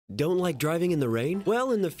Don't like driving in the rain?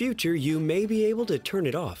 Well, in the future, you may be able to turn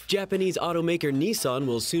it off. Japanese automaker Nissan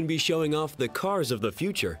will soon be showing off the cars of the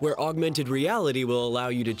future, where augmented reality will allow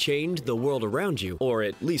you to change the world around you, or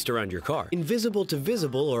at least around your car. Invisible to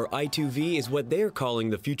visible, or I2V, is what they're calling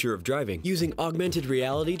the future of driving, using augmented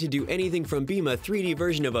reality to do anything from beam a 3D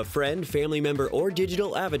version of a friend, family member, or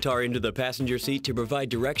digital avatar into the passenger seat to provide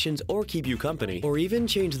directions or keep you company, or even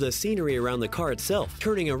change the scenery around the car itself,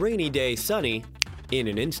 turning a rainy day sunny in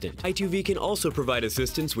an instant. I2V can also provide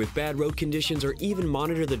assistance with bad road conditions or even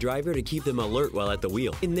monitor the driver to keep them alert while at the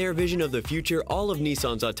wheel. In their vision of the future, all of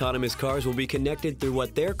Nissan's autonomous cars will be connected through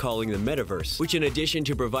what they're calling the metaverse, which in addition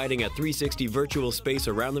to providing a 360 virtual space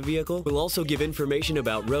around the vehicle, will also give information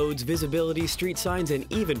about roads, visibility, street signs,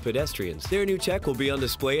 and even pedestrians. Their new tech will be on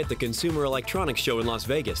display at the Consumer Electronics Show in Las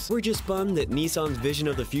Vegas. We're just bummed that Nissan's vision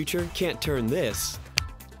of the future can't turn this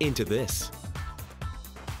into this.